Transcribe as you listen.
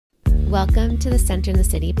Welcome to the Center in the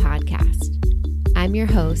City podcast. I'm your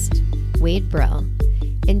host, Wade Brill,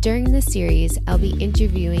 and during this series, I'll be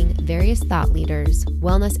interviewing various thought leaders,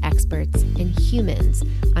 wellness experts, and humans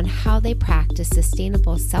on how they practice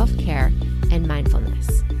sustainable self-care and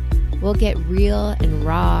mindfulness. We'll get real and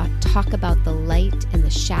raw, talk about the light and the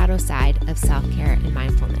shadow side of self-care and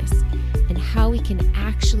mindfulness, and how we can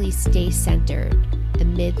actually stay centered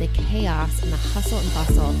amid the chaos and the hustle and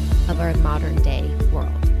bustle of our modern day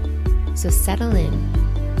world. So settle in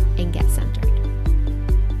and get centered.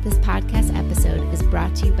 This podcast episode is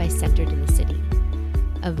brought to you by Centered in the City,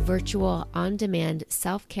 a virtual on-demand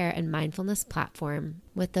self-care and mindfulness platform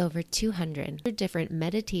with over 200 different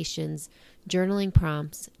meditations, journaling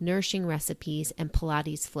prompts, nourishing recipes, and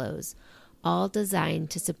Pilates flows, all designed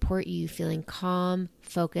to support you feeling calm,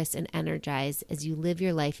 focused, and energized as you live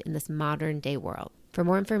your life in this modern day world. For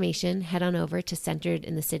more information, head on over to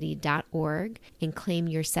centeredinthecity.org and claim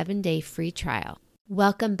your 7-day free trial.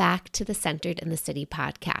 Welcome back to the Centered in the City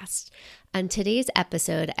podcast. On today's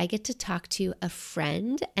episode, I get to talk to a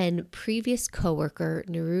friend and previous coworker,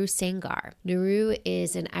 Nuru Sangar. Nuru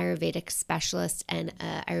is an Ayurvedic specialist and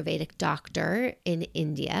an Ayurvedic doctor in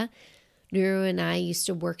India. Nuru and I used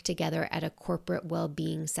to work together at a corporate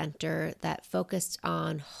well-being center that focused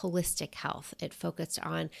on holistic health. It focused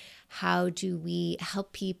on how do we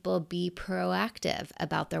help people be proactive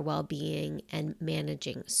about their well-being and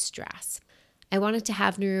managing stress. I wanted to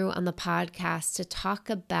have Nuru on the podcast to talk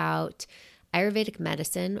about Ayurvedic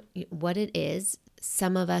medicine, what it is.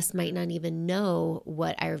 Some of us might not even know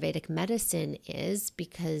what Ayurvedic medicine is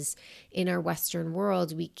because in our Western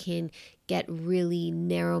world, we can get really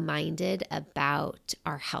narrow-minded about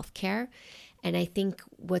our healthcare. And I think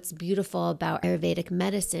what's beautiful about Ayurvedic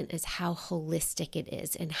medicine is how holistic it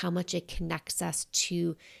is and how much it connects us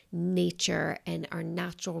to nature and our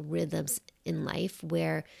natural rhythms in life,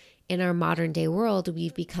 where in our modern day world,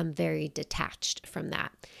 we've become very detached from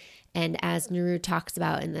that. And as Nuru talks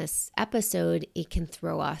about in this episode, it can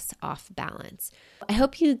throw us off balance. I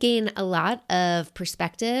hope you gain a lot of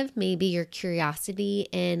perspective. Maybe your curiosity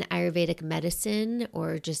in Ayurvedic medicine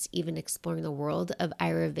or just even exploring the world of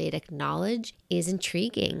Ayurvedic knowledge is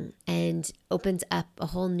intriguing and opens up a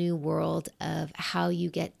whole new world of how you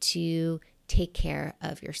get to take care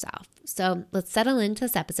of yourself. So let's settle into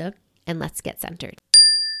this episode and let's get centered.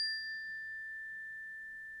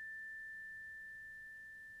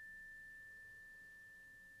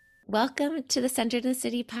 Welcome to the Centered in the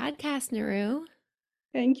City podcast, Nuru.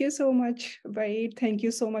 Thank you so much, Wade. Thank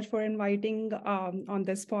you so much for inviting on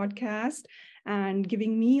this podcast and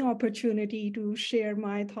giving me opportunity to share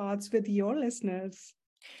my thoughts with your listeners.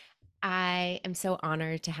 I am so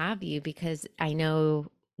honored to have you because I know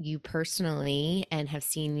you personally and have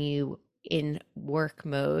seen you in work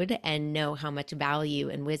mode and know how much value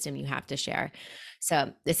and wisdom you have to share.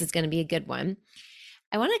 So this is going to be a good one.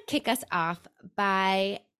 I want to kick us off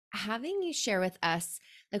by having you share with us,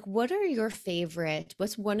 like, what's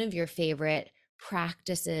one of your favorite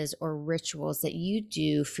practices or rituals that you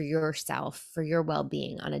do for yourself, for your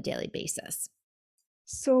well-being on a daily basis?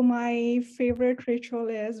 So my favorite ritual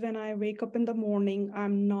is when I wake up in the morning,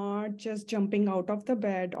 I'm not just jumping out of the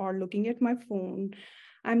bed or looking at my phone.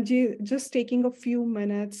 I'm just taking a few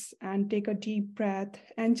minutes and take a deep breath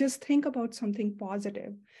and just think about something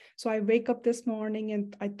positive. So I wake up this morning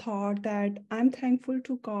and I thought that I'm thankful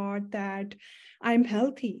to God that I'm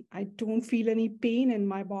healthy. I don't feel any pain in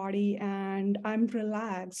my body and I'm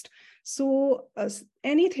relaxed. So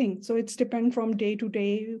anything. So it's depend from day to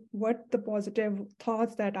day, what the positive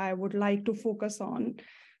thoughts that I would like to focus on.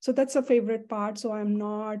 So that's a favorite part. So I'm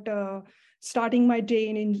not starting my day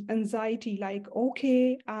in anxiety, like,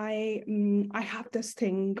 okay, I have this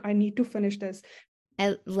thing, I need to finish this.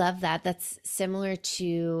 I love that. That's similar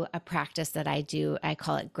to a practice that I do. I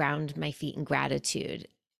call it ground my feet in gratitude.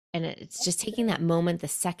 And it's just taking that moment the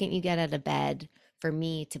second you get out of bed for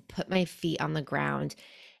me to put my feet on the ground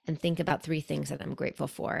and think about 3 things that I'm grateful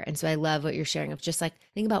for. And so I love what you're sharing of just like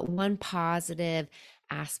think about one positive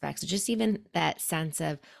aspect. So just even that sense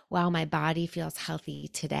of, wow, my body feels healthy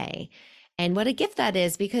today. And what a gift that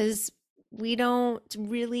is because we don't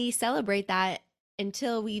really celebrate that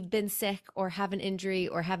until we've been sick or have an injury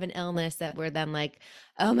or have an illness that we're then like,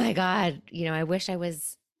 oh my God, I wish I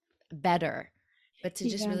was better. But to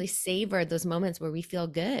just Yeah. really savor those moments where we feel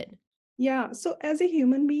good. Yeah. So as a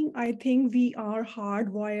human being, I think we are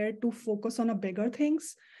hardwired to focus on a bigger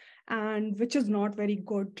things, and which is not very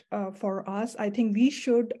good for us. I think we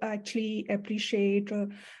should actually appreciate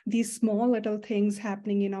these small little things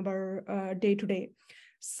happening in our day to day.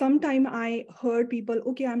 Sometime I heard people,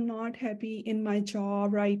 okay, I'm not happy in my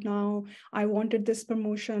job right now. I wanted this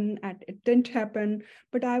promotion and it didn't happen.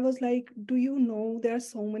 But I was like, do you know there are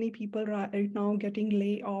so many people right now getting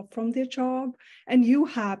laid off from their job, and you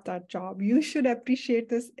have that job. You should appreciate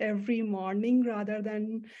this every morning rather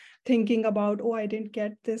than thinking about, oh, I didn't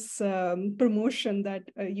get this promotion that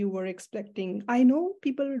you were expecting. I know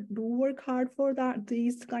people do work hard for that,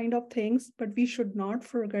 these kind of things, but we should not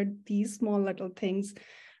forget these small little things.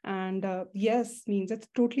 And yes, means it's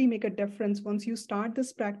totally make a difference. Once you start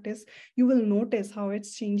this practice, you will notice how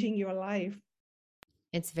it's changing your life.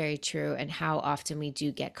 It's very true. And how often we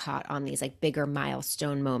do get caught on these like bigger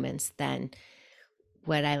milestone moments than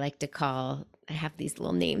what I like to call, I have these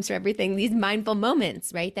little names for everything, these mindful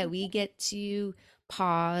moments, right? That we get to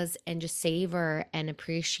pause and just savor and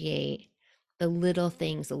appreciate the little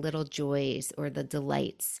things, the little joys or the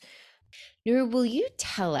delights. Noor, will you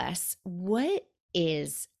tell us what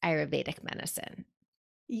is Ayurvedic medicine?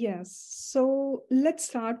 Yes. So let's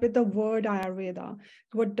start with the word Ayurveda.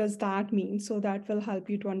 What does that mean? So that will help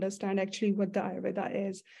you to understand actually what the Ayurveda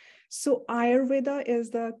is. So Ayurveda is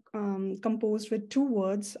the composed with two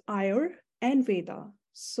words, Ayur and Veda.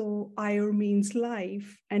 So Ayur means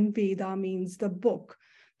life and Veda means the book,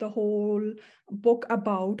 the whole book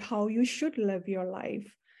about how you should live your life.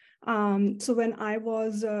 So when I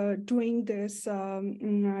was doing this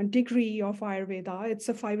degree of Ayurveda, it's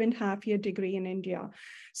a 5.5 year degree in India.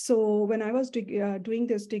 So when I was doing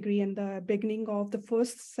this degree in the beginning of the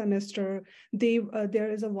first semester,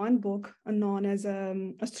 there is a one book known as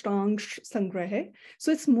Ashtang Sangraha.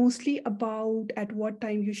 So it's mostly about at what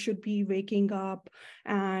time you should be waking up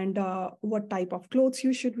and what type of clothes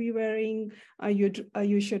you should be wearing.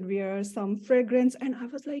 You should wear some fragrance. And I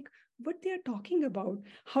was like, what they're talking about?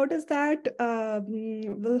 How does that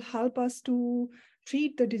will help us to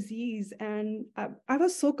treat the disease? And I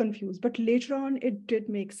was so confused, but later on it did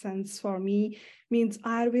make sense for me. Means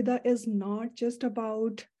Ayurveda is not just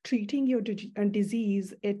about treating your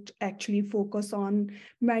disease, it actually focus on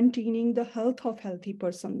maintaining the health of healthy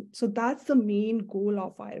person. So that's the main goal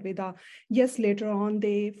of Ayurveda. Yes, later on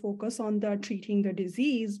they focus on the treating the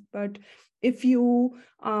disease, but if you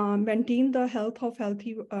maintain the health of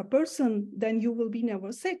healthy person, then you will be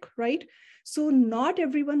never sick, right? So not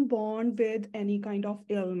everyone born with any kind of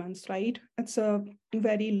ailments, right? It's a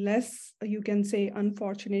very less, you can say,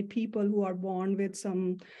 unfortunate people who are born with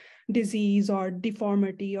some disease or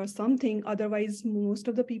deformity or something. Otherwise, most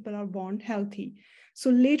of the people are born healthy. So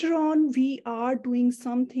later on, we are doing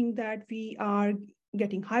something that we are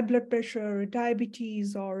getting high blood pressure,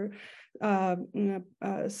 diabetes, or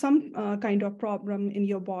some kind of problem in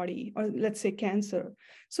your body, or let's say cancer.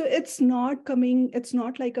 So it's not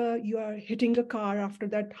like you are hitting a car after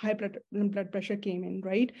that high blood pressure came in,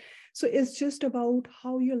 right? So it's just about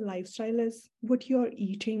how your lifestyle is, what you're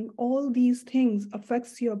eating. All these things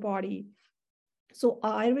affects your body. So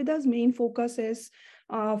Ayurveda's main focus is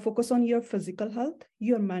focus on your physical health,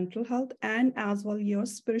 your mental health, and as well your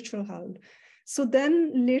spiritual health. So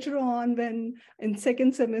then later on, when in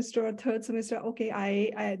second semester or third semester, okay,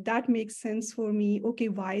 I that makes sense for me. Okay,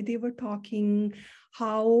 why they were talking,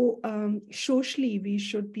 how socially we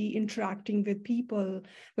should be interacting with people.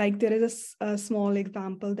 Like there is a small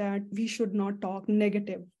example that we should not talk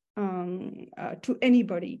negative to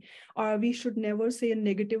anybody, or we should never say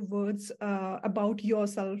negative words about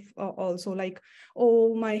yourself also, like,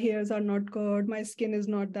 oh, my hairs are not good, my skin is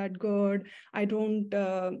not that good, I don't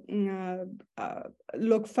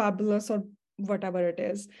look fabulous, or whatever it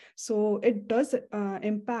is. So it does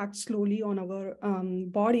impact slowly on our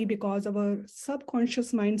body, because our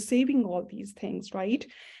subconscious mind saving all these things, right?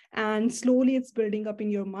 And slowly it's building up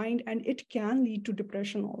in your mind, and it can lead to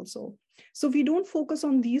depression also. So we don't focus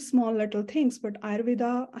on these small little things, but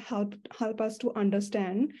Ayurveda help us to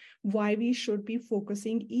understand why we should be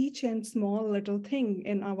focusing each and small little thing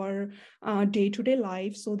in our day-to-day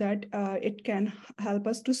life, so that it can help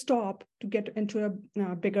us to stop to get into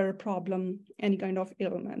a bigger problem, any kind of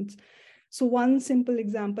ailments. So one simple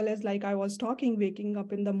example is, like I was talking, waking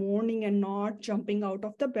up in the morning and not jumping out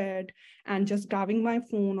of the bed and just grabbing my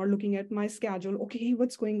phone or looking at my schedule. Okay,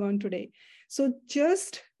 what's going on today? So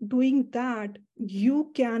just doing that,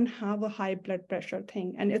 you can have a high blood pressure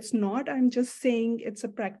thing. And it's not, I'm just saying, it's a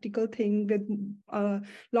practical thing with a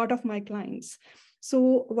lot of my clients.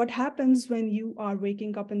 So what happens when you are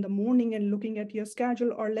waking up in the morning and looking at your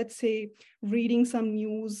schedule, or let's say reading some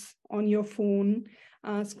news on your phone,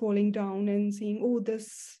 scrolling down and seeing, oh,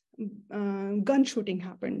 this gun shooting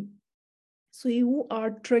happened. So you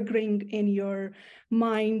are triggering in your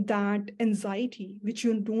mind that anxiety, which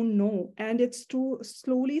you don't know, and it's to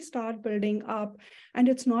slowly start building up. And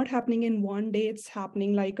it's not happening in one day; it's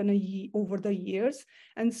happening like over the years,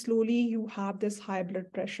 and slowly you have this high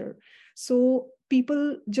blood pressure. So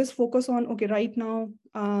people just focus on, okay, right now,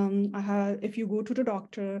 if you go to the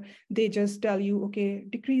doctor, they just tell you, okay,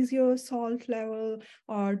 decrease your salt level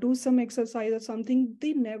or do some exercise or something.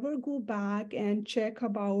 They never go back and check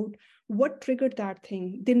about what triggered that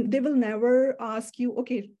thing. Then they will never ask you,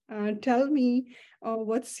 okay, tell me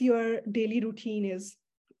what's your daily routine is.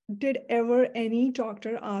 Did ever any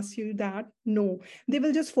doctor ask you that? No. They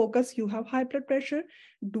will just focus, you have high blood pressure,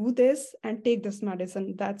 do this and take this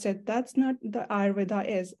medicine. That's it. That's not the Ayurveda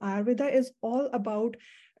is. Ayurveda is all about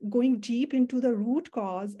going deep into the root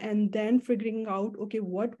cause and then figuring out, okay,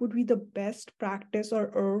 what would be the best practice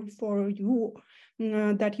or herb for you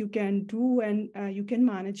that you can do, and you can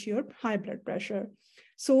manage your high blood pressure.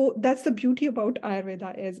 So that's the beauty about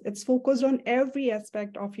Ayurveda is it's focused on every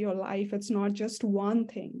aspect of your life. It's not just one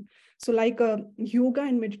thing. So like yoga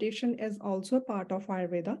and meditation is also a part of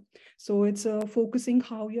Ayurveda. So it's focusing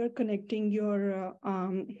how you're connecting your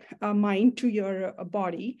mind to your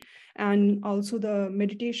body. And also the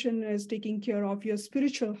meditation is taking care of your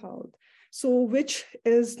spiritual health. So which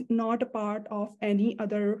is not a part of any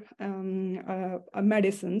other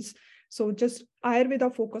medicines. So just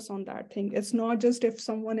Ayurveda focus on that thing. It's not just if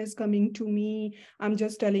someone is coming to me, I'm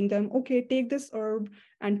just telling them, okay, take this herb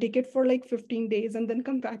and take it for like 15 days and then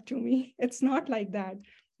come back to me. It's not like that.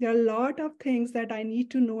 There are a lot of things that I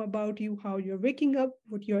need to know about you, how you're waking up,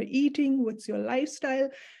 what you're eating, what's your lifestyle,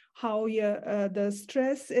 how the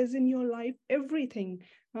stress is in your life, everything,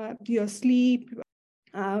 your sleep,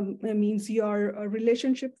 it means your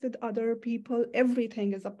relationship with other people,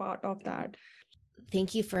 everything is a part of that.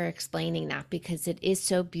 Thank you for explaining that, because it is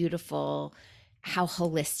so beautiful how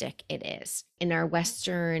holistic it is. In our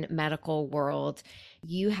Western medical world,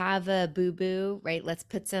 you have a boo-boo, right? Let's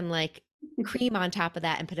put some like cream on top of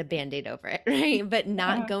that and put a Band-Aid over it, right? But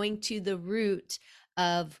not going to the root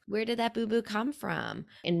of where did that boo-boo come from,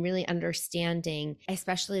 and really understanding. I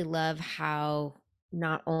especially love how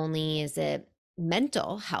not only is it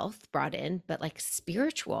mental health brought in, but like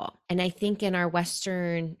spiritual. And I think in our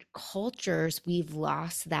Western cultures, we've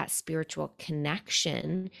lost that spiritual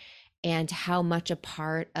connection and how much a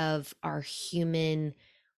part of our human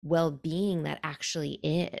well being that actually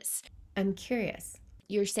is. I'm curious.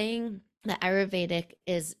 You're saying that Ayurvedic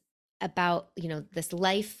is about, this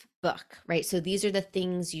life book, right? So these are the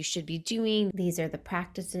things you should be doing. These are the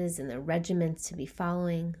practices and the regimens to be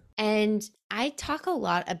following. And I talk a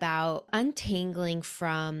lot about untangling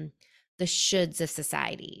from the shoulds of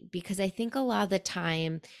society, because I think a lot of the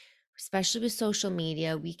time, especially with social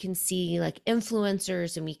media, we can see like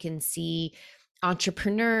influencers and we can see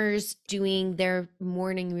entrepreneurs doing their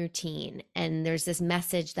morning routine. And there's this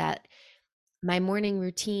message that my morning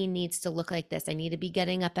routine needs to look like this. I need to be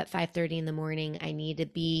getting up at 5:30 in the morning. I need to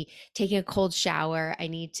be taking a cold shower. I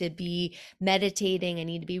need to be meditating. I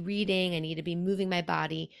need to be reading. I need to be moving my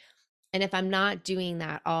body. And if I'm not doing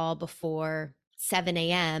that all before 7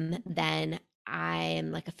 a.m., then I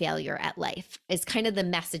am like a failure at life, is kind of the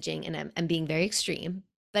messaging. And I'm being very extreme,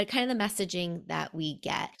 but kind of the messaging that we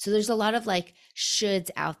get. So there's a lot of like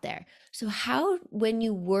shoulds out there. So how, when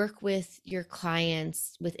you work with your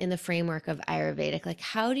clients within the framework of Ayurvedic, like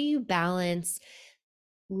how do you balance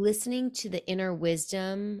listening to the inner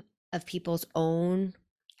wisdom of people's own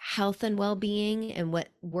health and well-being and what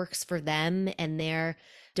works for them and their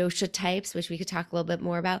dosha types, which we could talk a little bit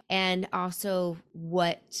more about, and also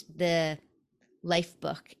what the life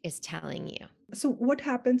book is telling you? So what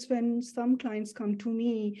happens when some clients come to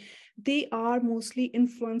me, they are mostly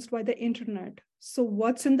influenced by the internet. So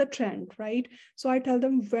what's in the trend, right? So I tell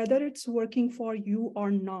them whether it's working for you or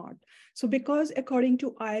not. So because according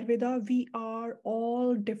to Ayurveda, we are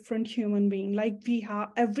all different human beings. Like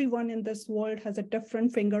everyone in this world has a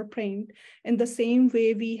different fingerprint. In the same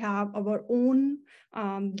way, we have our own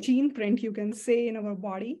gene print, you can say, in our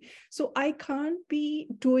body. So I can't be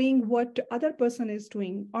doing what other person is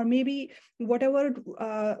doing, or maybe whatever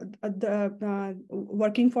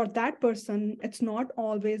working for that person, it's not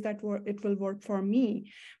always that it will work for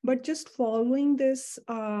me. But just following these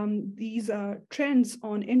trends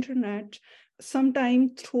on internet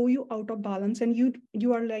sometimes throw you out of balance, and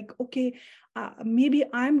you are like, okay, maybe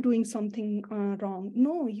I'm doing something wrong.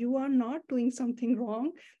 No, you are not doing something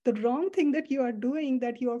wrong. The wrong thing that you are doing,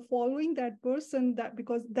 that you are following that person, that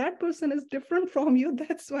because that person is different from you,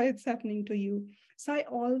 that's why it's happening to you. So I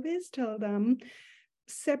always tell them,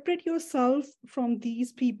 separate yourself from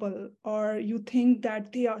these people, or you think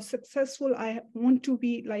that they are successful, I want to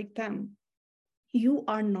be like them. You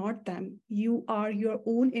are not them. You are your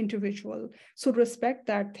own individual. So respect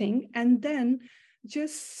that thing. And then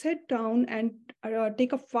just sit down and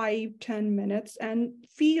take a 5-10 minutes and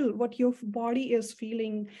feel what your body is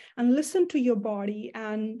feeling, and listen to your body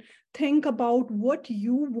and think about what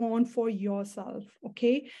you want for yourself.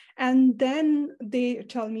 Okay. And then they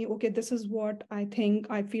tell me, okay, this is what I think,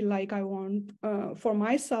 I feel like I want for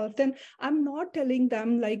myself. Then I'm not telling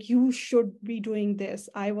them like you should be doing this.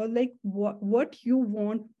 I was like, what you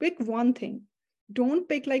want, pick one thing. Don't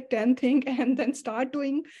pick like 10 things and then start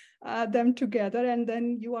doing them together. And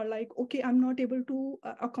then you are like, okay, I'm not able to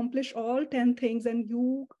accomplish all 10 things, and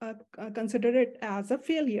you consider it as a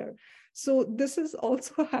failure. So this is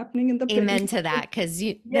also happening in the Amen to that, because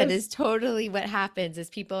that yes. is totally what happens is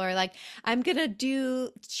people are like, I'm gonna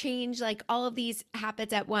change like all of these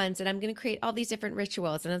habits at once, and I'm gonna create all these different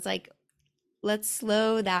rituals. And it's like, let's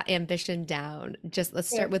slow that ambition down. Just let's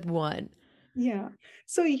start with one. Yeah.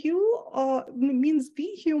 So you means we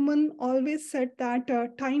human always set that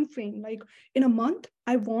time frame. Like in a month,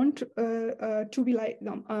 I want to be like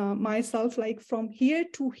myself, like from here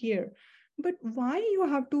to here. But why you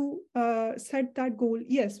have to set that goal?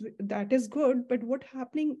 Yes, that is good. But what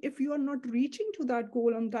happening if you are not reaching to that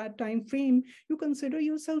goal on that time frame? You consider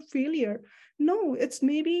yourself failure. No, it's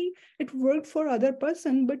maybe it worked for other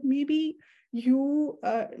person, but maybe you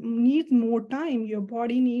need more time, your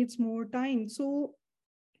body needs more time. So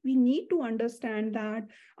we need to understand that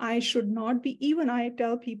I should not be, even I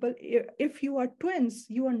tell people, if you are twins,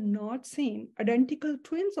 you are not same. Identical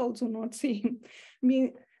twins also not same.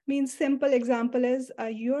 Means simple example is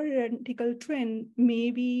your identical twin may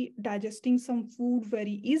be digesting some food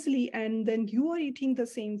very easily, and then you are eating the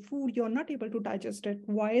same food, you're not able to digest it.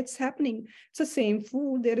 Why it's happening? It's the same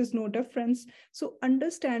food, there is no difference. So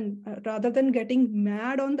understand, rather than getting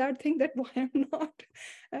mad on that thing that why I'm not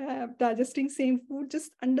digesting same food,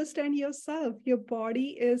 just understand yourself. Your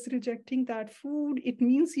body is rejecting that food, it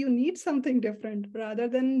means you need something different, rather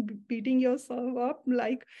than beating yourself up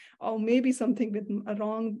like, oh, maybe something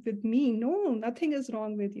wrong with me. No, nothing is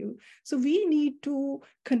wrong with you. So we need to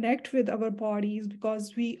connect with our bodies,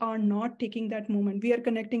 because we are not taking that moment. We are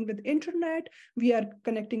connecting with internet, we are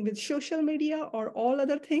connecting with social media or all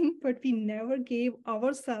other thing, but we never gave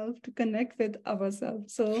ourselves to connect with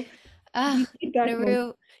ourselves. So we need that moment.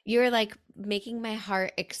 Naru, you're like making my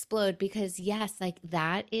heart explode, because yes, like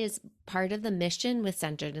that is part of the mission with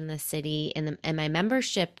Centered in the City and my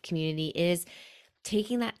membership community is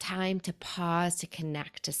taking that time to pause, to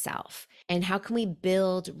connect to self. And how can we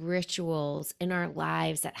build rituals in our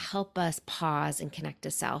lives that help us pause and connect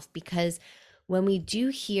to self? Because when we do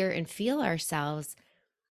hear and feel ourselves,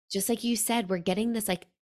 just like you said, we're getting this like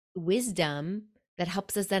wisdom that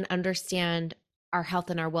helps us then understand our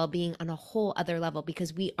health and our well-being on a whole other level,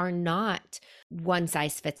 because we are not one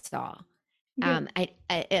size fits all. Yeah.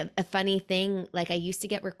 A funny thing, like I used to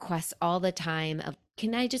get requests all the time of,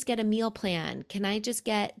 can I just get a meal plan? Can I just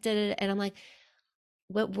get da, da, da? And I'm like,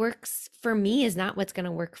 what works for me is not what's going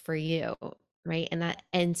to work for you, right?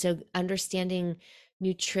 And so understanding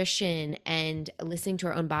nutrition and listening to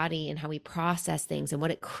our own body and how we process things and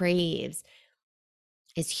what it craves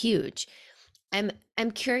is huge.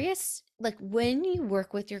 I'm curious, like when you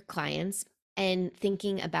work with your clients and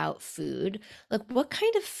thinking about food, like what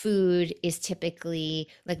kind of food is typically,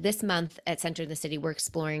 like this month at Center of the City, we're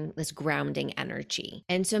exploring this grounding energy.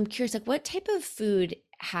 And so I'm curious, like what type of food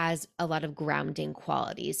has a lot of grounding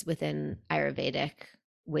qualities within Ayurvedic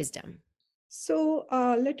wisdom? So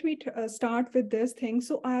let me start with this thing.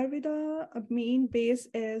 So Ayurveda main base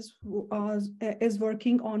is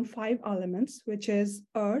working on 5 elements, which is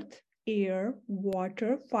earth, air,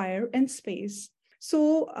 water, fire, and space.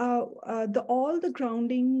 So the all the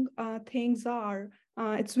grounding things are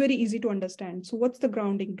it's very easy to understand. So what's the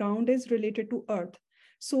grounding? Ground is related to earth.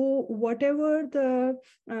 So whatever the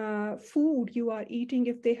food you are eating,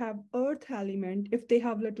 if they have earth element, if they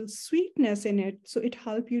have little sweetness in it, so it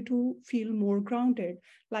help you to feel more grounded.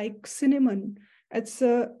 Like cinnamon, it's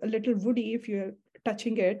a little woody if you're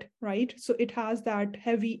touching it, right? So it has that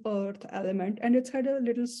heavy earth element, and it's had a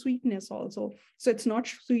little sweetness also. So it's not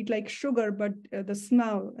sweet like sugar, but the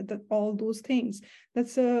smell, all those things,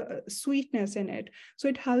 that's a sweetness in it. So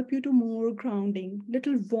it help you to more grounding,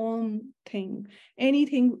 little warm thing,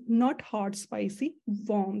 anything not hot, spicy,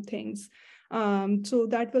 warm things. So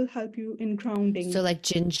that will help you in So grounding. like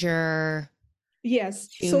ginger, Yes.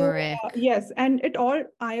 So turmeric. yes, and it all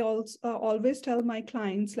I also always tell my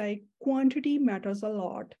clients like quantity matters a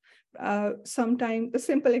lot. Sometimes a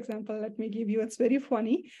simple example, let me give you, it's very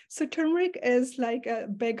funny. So turmeric is like a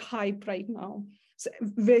big hype right now. So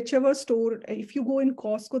whichever store, if you go in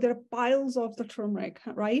Costco, there are piles of the turmeric,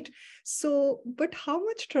 right? So, but how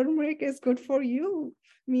much turmeric is good for you?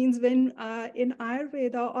 Means when in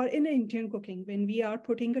Ayurveda or in Indian cooking, when we are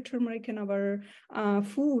putting a turmeric in our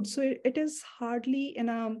food, so it is hardly in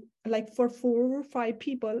a, like for 4 or 5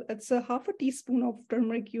 people, it's a half a teaspoon of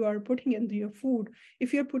turmeric you are putting into your food.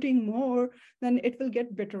 If you're putting more, then it will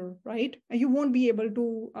get bitter, right? You won't be able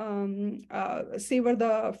to savor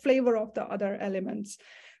the flavor of the other elements.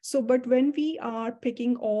 So, but when we are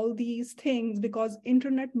picking all these things, because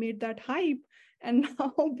internet made that hype, and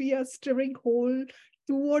now we are stirring whole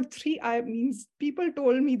 2 or 3, I means people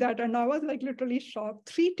told me that, and I was like literally shocked.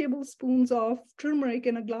 3 tablespoons of turmeric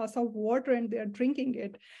in a glass of water, and they're drinking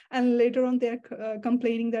it. And later on, they're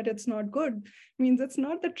complaining that it's not good. Means it's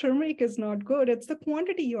not the turmeric is not good, it's the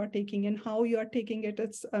quantity you are taking and how you are taking it.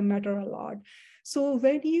 It's a matter a lot. So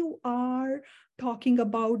when you are talking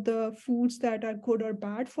about the foods that are good or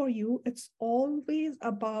bad for you, it's always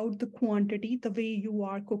about the quantity, the way you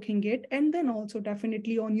are cooking it, and then also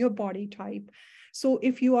definitely on your body type. So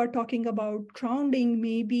if you are talking about grounding,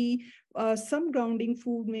 maybe some grounding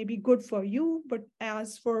food may be good for you, but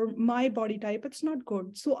as for my body type, it's not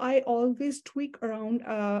good. So I always tweak around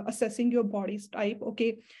assessing your body's type.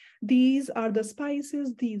 Okay, these are the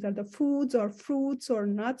spices, these are the foods or fruits or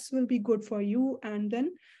nuts will be good for you. And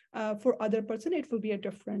then for other person, it will be a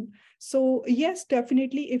different. So yes,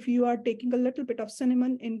 definitely, if you are taking a little bit of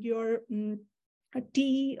cinnamon in your a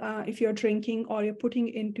tea, if you're drinking or you're putting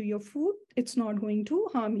into your food, it's not going to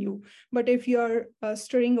harm you. But if you're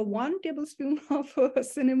stirring a 1 tablespoon of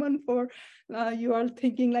cinnamon for, you are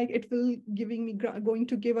thinking like it will giving me going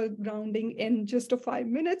to give a grounding in just a 5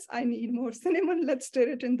 minutes. I need more cinnamon. Let's stir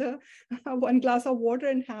it in the 1 glass of water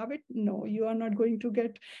and have it. No, you are not going to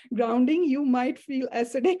get grounding. You might feel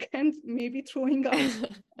acidic and maybe throwing up.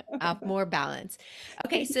 Up more balance.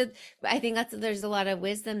 Okay, so I think there's a lot of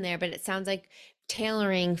wisdom there, but it sounds like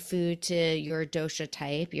tailoring food to your dosha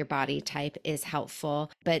type, your body type is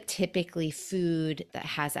helpful, but typically food that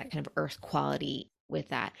has that kind of earth quality with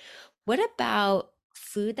that. What about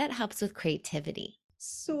food that helps with creativity?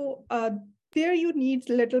 So there you need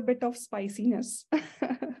a little bit of spiciness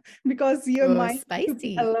because your Oh, mind should be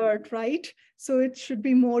spicy. alert, right? So it should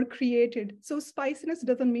be more created. So spiciness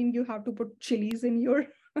doesn't mean you have to put chilies in your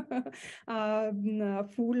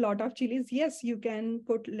food, lot of chilies. Yes, you can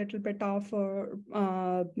put a little bit of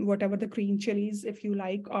whatever the green chilies if you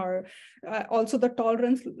like, or also the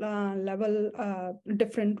tolerance level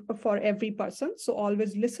different for every person. So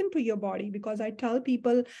always listen to your body, because I tell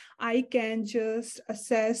people I can just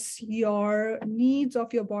assess your needs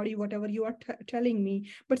of your body, whatever you are telling me.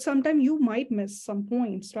 But sometimes you might miss some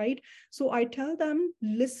points, right? So I tell them,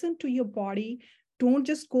 listen to your body. Don't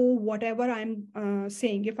just go whatever I'm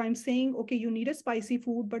saying. If I'm saying, okay, you need a spicy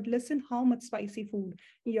food, but listen how much spicy food.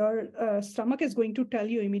 Your stomach is going to tell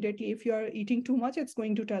you immediately. If you're eating too much, it's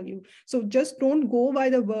going to tell you. So just don't go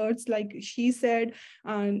by the words like she said,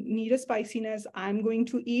 need a spiciness, I'm going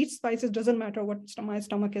to eat spices, doesn't matter what my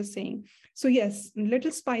stomach is saying. So yes,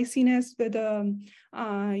 little spiciness with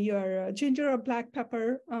your ginger or black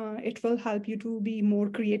pepper, it will help you to be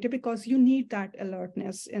more creative, because you need that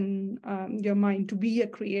alertness in your mind to be a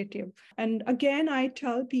creative. And again, I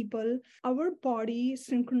tell people our body is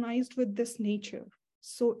synchronized with this nature.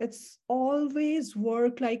 So it's always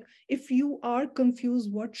work. Like if you are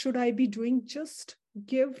confused, what should I be doing? Just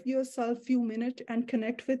give yourself a few minutes and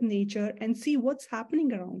connect with nature and see what's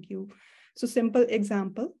happening around you. So simple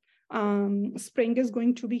example, spring is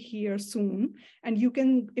going to be here soon, and you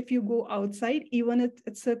can, if you go outside, even if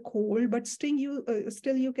it's a cold, but still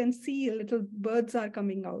you can see little birds are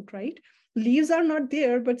coming out, right? Leaves are not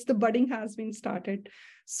there, but the budding has been started.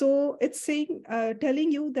 So it's saying, telling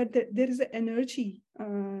you that there is an energy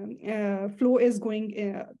flow is going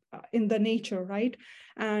in the nature, right?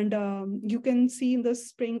 And you can see in the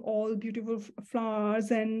spring all beautiful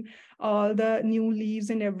flowers and all the new leaves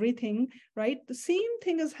and everything, right? The same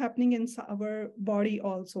thing is happening in our body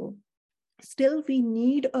also. Still we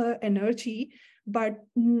need energy, but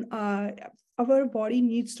our body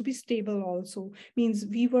needs to be stable also. Means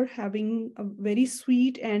we were having a very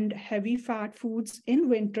sweet and heavy fat foods in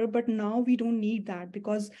winter, but now we don't need that,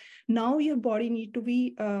 because now your body need to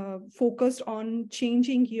be focused on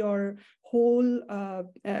changing your whole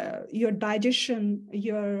your digestion,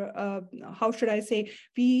 your how should I say,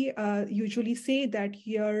 we usually say that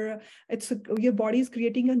your body is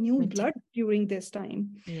creating a new blood during this time.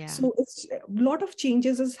 Yeah. So it's a lot of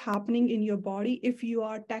changes is happening in your body. If you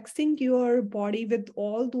are taxing your body with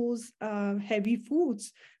all those heavy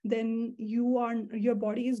foods, then your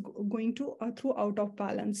body is going to throw out of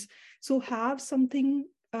balance. So have something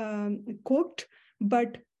cooked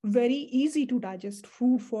but very easy to digest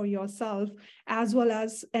food for yourself, as well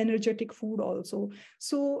as energetic food also.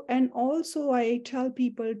 So, and also I tell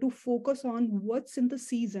people to focus on what's in the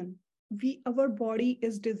season. Our body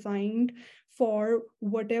is designed for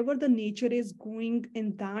whatever the nature is going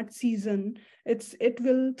in that season. It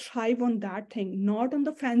will thrive on that thing, not on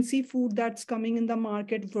the fancy food that's coming in the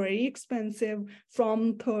market, very expensive,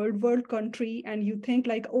 from third world country, and you think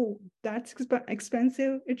like, oh, that's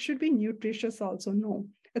expensive, it should be nutritious also. No,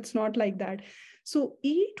 it's not like that. So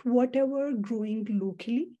eat whatever growing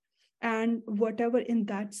locally and whatever in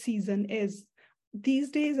that season is. These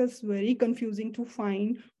days it's very confusing to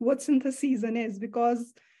find what's in the season is,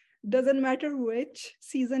 because doesn't matter which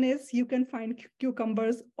season is, you can find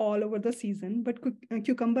cucumbers all over the season, but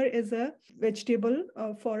cucumber is a vegetable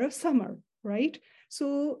for a summer, right?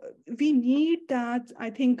 So we need that, I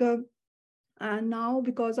think. And now,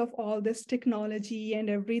 because of all this technology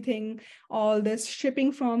and everything, all this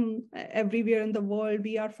shipping from everywhere in the world,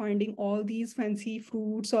 we are finding all these fancy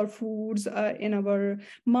fruits or foods in our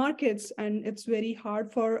markets, and it's very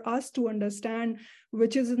hard for us to understand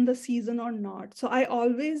which is in the season or not. So I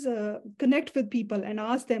always connect with people and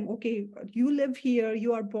ask them, okay, you live here,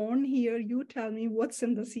 you are born here, you tell me what's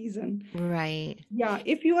in the season. Right. Yeah,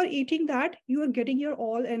 if you are eating that, you are getting your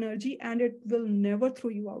all energy, and it will never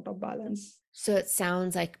throw you out of balance. So it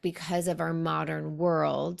sounds like because of our modern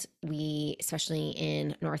world, we, especially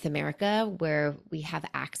in North America, where we have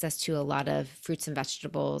access to a lot of fruits and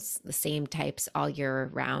vegetables, the same types all year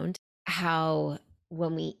round, how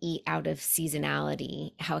when we eat out of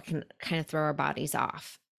seasonality, how it can kind of throw our bodies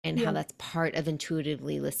off, and how Yeah. that's part of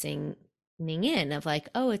intuitively listening in of like,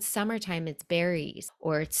 oh, it's summertime, it's berries,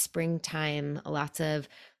 or it's springtime, lots of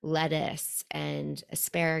lettuce and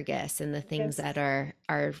asparagus and the things Yes. that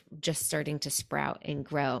are just starting to sprout and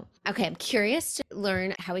grow. Okay, I'm curious to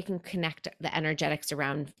learn how we can connect the energetics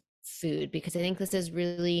around food, because I think this is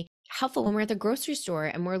really helpful when we're at the grocery store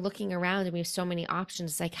and we're looking around and we have so many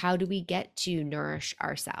options. Like, how do we get to nourish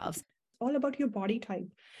ourselves? All about your body type.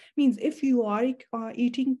 Means if you are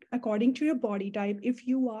eating according to your body type, if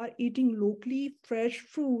you are eating locally fresh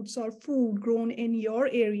fruits or food grown in your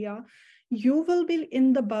area, you will be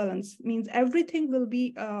in the balance. Means everything will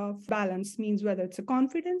be balanced. Means whether it's a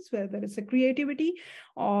confidence, whether it's a creativity,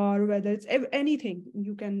 or whether it's anything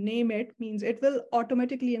you can name it, means it will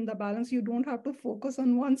automatically in the balance. You don't have to focus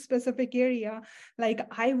on one specific area, like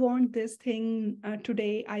I want this thing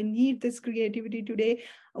today, I need this creativity today,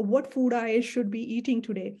 what food I should be eating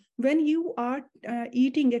today. When you are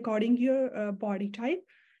eating according to your body type,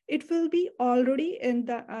 it will be already in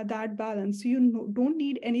that balance. You don't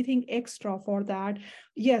need anything extra for that.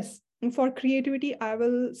 Yes, for creativity, I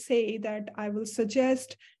will say that I will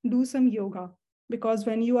suggest do some yoga, because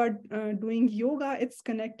when you are doing yoga, it's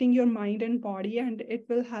connecting your mind and body, and it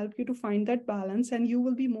will help you to find that balance, and you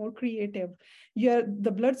will be more creative.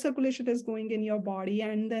 The blood circulation is going in your body,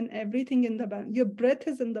 and then everything in the balance, your breath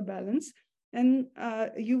is in the balance, and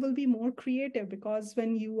you will be more creative, because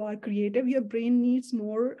when you are creative, your brain needs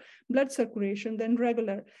more blood circulation than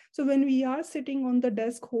regular. So when we are sitting on the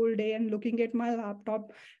desk whole day and looking at my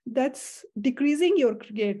laptop, that's decreasing your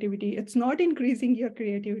creativity, it's not increasing your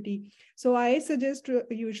creativity. So I suggest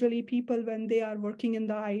usually people, when they are working in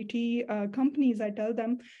the IT companies, I tell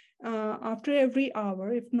them after every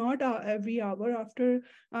hour, if not every hour, after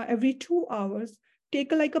every 2 hours,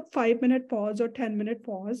 take like a 5 minute pause or 10-minute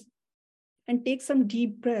pause, and take some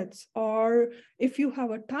deep breaths. Or if you have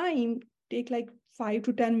a time, take like 5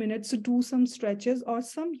 to 10 minutes to do some stretches or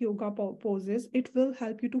some yoga poses. It will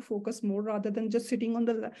help you to focus more, rather than just sitting on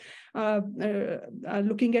the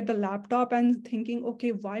looking at the laptop and thinking,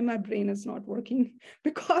 okay, why my brain is not working?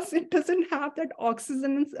 Because it doesn't have that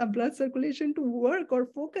oxygen and blood circulation to work or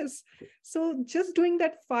focus. So just doing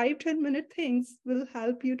that 5-10 minute things will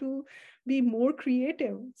help you to be more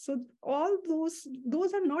creative. So all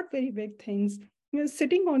those are not very big things.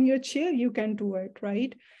 Sitting on your chair, you can do it,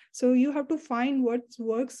 right? So you have to find what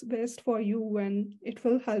works best for you, and it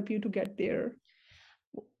will help you to get there.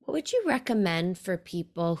 What would you recommend for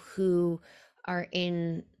people who are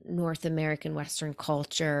in North American Western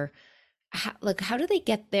culture? How do they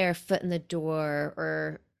get their foot in the door,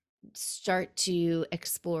 or start to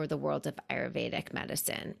explore the world of Ayurvedic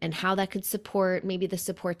medicine and how that could support maybe the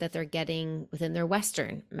support that they're getting within their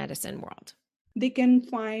Western medicine world? They can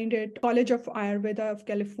find it College of Ayurveda of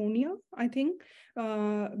California, I think.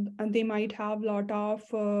 And they might have a lot of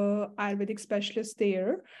Ayurvedic specialists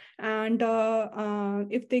there. And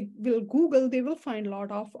if they will Google, they will find a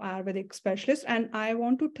lot of Ayurvedic specialists. And I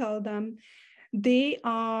want to tell them they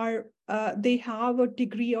have a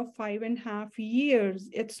degree of 5.5 years.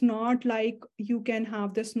 It's not like you can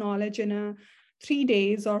have this knowledge in a 3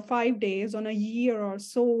 days or 5 days on a year or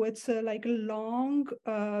so. It's like a long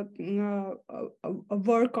a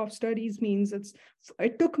work of studies. Means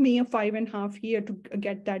it took me a 5.5 year to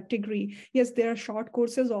get that degree. Yes, there are short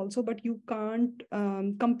courses also, but you can't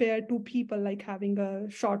compare to people like having a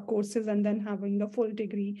short courses and then having a full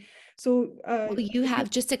degree. So Well, you have,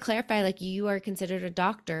 just to clarify, like you are considered a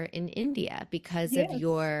doctor in India yes, because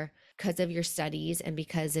of your studies and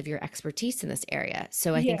because of your expertise in this area.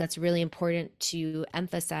 So I think yes. that's really important to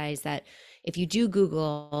emphasize that if you do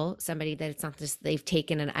Google somebody, that it's not just they've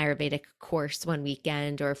taken an Ayurvedic course one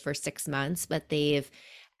weekend or for 6 months, but they've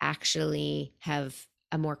actually have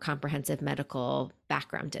a more comprehensive medical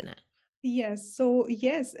background in it. Yes. So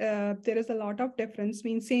yes, there is a lot of difference.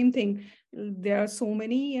 Means same thing. There are so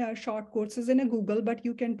many short courses in a Google, but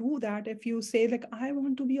you can do that if you say like, I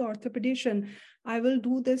want to be orthopedician. I will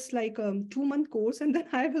do this like 2 month course and then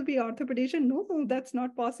I will be orthopedician. No, that's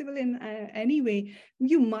not possible in any way.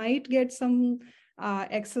 You might get some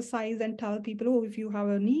exercise and tell people, oh, if you have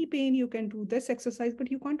a knee pain, you can do this exercise,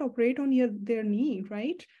 but you can't operate on their knee,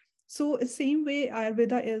 right? So same way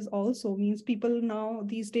Ayurveda is also. Means people now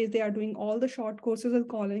these days they are doing all the short courses and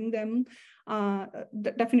calling them.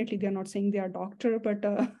 Definitely they are not saying they are doctor, but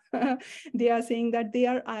they are saying that they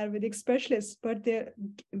are Ayurvedic specialists. But there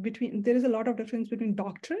is a lot of difference between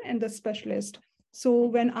doctor and the specialist. So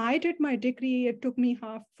when I did my degree, it took me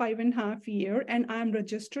 5.5 years, and I'm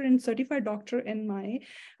registered and certified doctor in my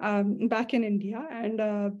back in India, and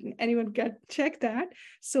anyone can check that.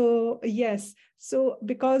 So yes, so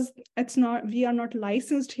because we are not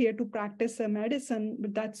licensed here to practice a medicine,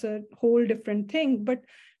 but that's a whole different thing. But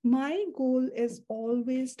my goal is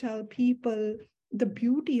always tell people the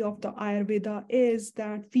beauty of the Ayurveda is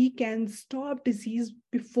that we can stop disease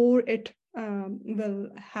before it will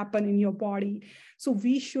happen in your body. So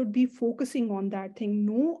we should be focusing on that thing.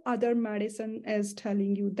 No other medicine is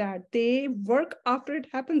telling you that. They work after it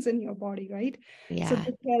happens in your body, right? So Yeah.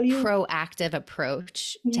 they tell you, Proactive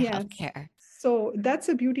approach to yes. healthcare. So that's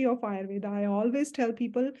the beauty of Ayurveda. I always tell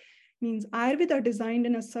people, means Ayurveda designed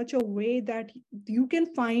in such a way that you can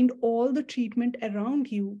find all the treatment around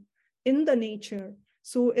you in the nature.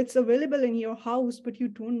 So it's available in your house, but you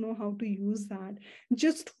don't know how to use that.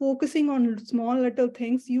 Just focusing on small little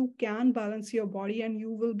things, you can balance your body and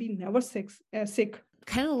you will be never sick.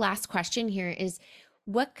 Kind of last question here is,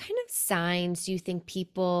 what kind of signs do you think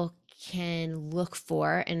people can look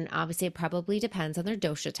for? And obviously, it probably depends on their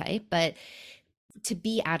dosha type, but to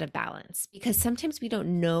be out of balance, because sometimes we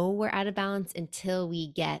don't know we're out of balance until we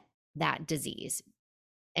get that disease.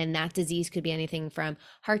 And that disease could be anything from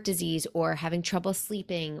heart disease or having trouble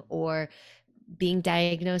sleeping or being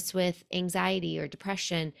diagnosed with anxiety or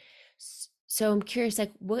depression. So I'm curious,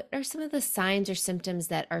 like, what are some of the signs or symptoms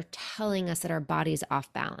that are telling us that our body is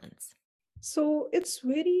off balance? So it's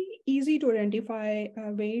very easy to identify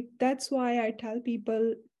weight. That's why I tell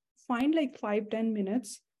people find like 5-10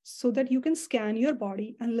 minutes so that you can scan your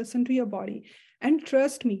body and listen to your body. And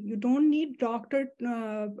trust me, you don't need doctor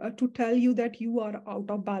to tell you that you are out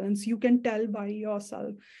of balance. You can tell by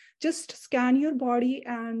yourself. Just scan your body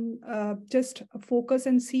and just focus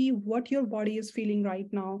and see what your body is feeling right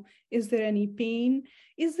now. Is there any pain?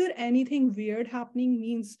 Is there anything weird happening?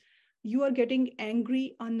 Means you are getting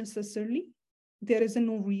angry unnecessarily. There is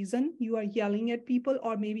no reason. You are yelling at people,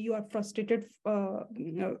 or maybe you are frustrated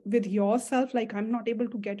with yourself, like I'm not able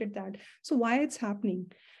to get at that. So why it's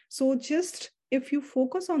happening? So just if you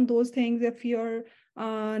focus on those things, if you're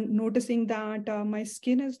noticing that my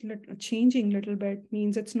skin is changing a little bit,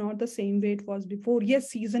 means it's not the same way it was before. Yes,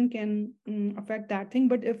 season can affect that thing,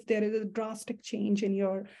 but if there is a drastic change in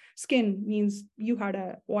your skin, means you had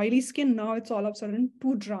a oily skin, now it's all of a sudden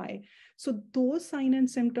too dry. So those signs and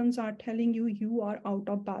symptoms are telling you you are out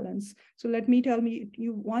of balance. So let me tell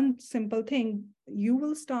you one simple thing. You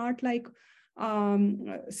will start like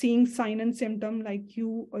seeing sign and symptom like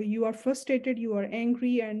you are frustrated, you are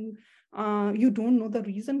angry, and You don't know the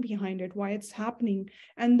reason behind it, why it's happening.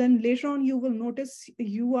 And then later on, you will notice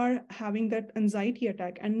you are having that anxiety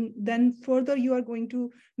attack. And then further, you are going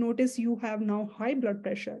to notice you have now high blood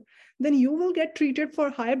pressure. Then you will get treated for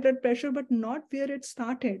high blood pressure, but not where it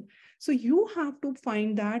started. So you have to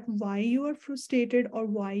find that why you are frustrated or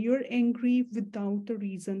why you're angry without the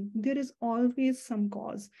reason. There is always some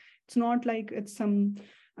cause. It's not like it's some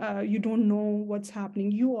you don't know what's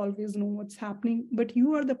happening. You always know what's happening, but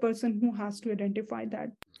you are the person who has to identify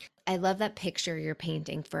that. I love that picture you're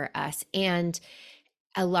painting for us. And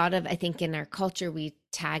a lot of, I think in our culture, we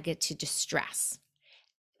tag it to distress.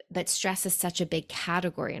 But stress is such a big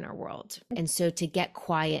category in our world. And so to get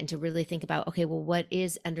quiet and to really think about, okay, well, what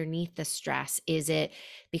is underneath the stress? Is it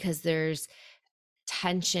because there's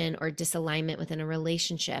tension or disalignment within a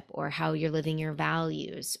relationship, or how you're living your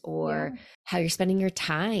values, or how you're spending your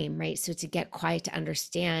time, right? So to get quiet, to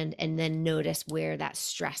understand, and then notice where that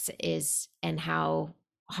stress is and how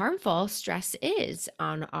harmful stress is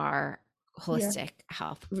on our holistic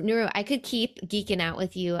health. Nuru, I could keep geeking out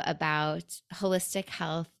with you about holistic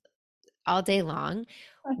health all day long.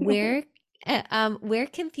 Where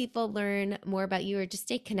can people learn more about you or just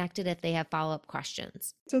stay connected if they have follow-up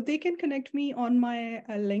questions? So they can connect me on my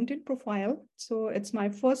LinkedIn profile. So it's my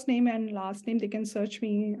first name and last name. They can search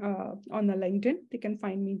me on the LinkedIn. They can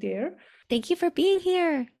find me there. Thank you for being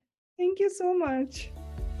here. Thank you so much.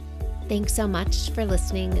 Thanks so much for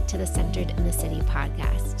listening to the Centered in the City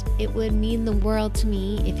podcast. It would mean the world to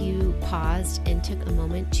me if you paused and took a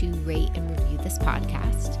moment to rate and review this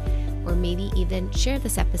podcast, or maybe even share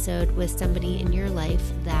this episode with somebody in your life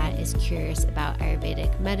that is curious about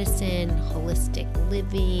Ayurvedic medicine, holistic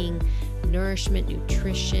living, nourishment,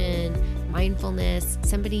 nutrition, mindfulness,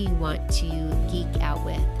 somebody you want to geek out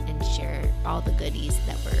with and share all the goodies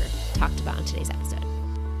that were talked about in today's episode.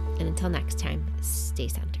 And until next time, stay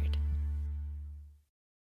centered.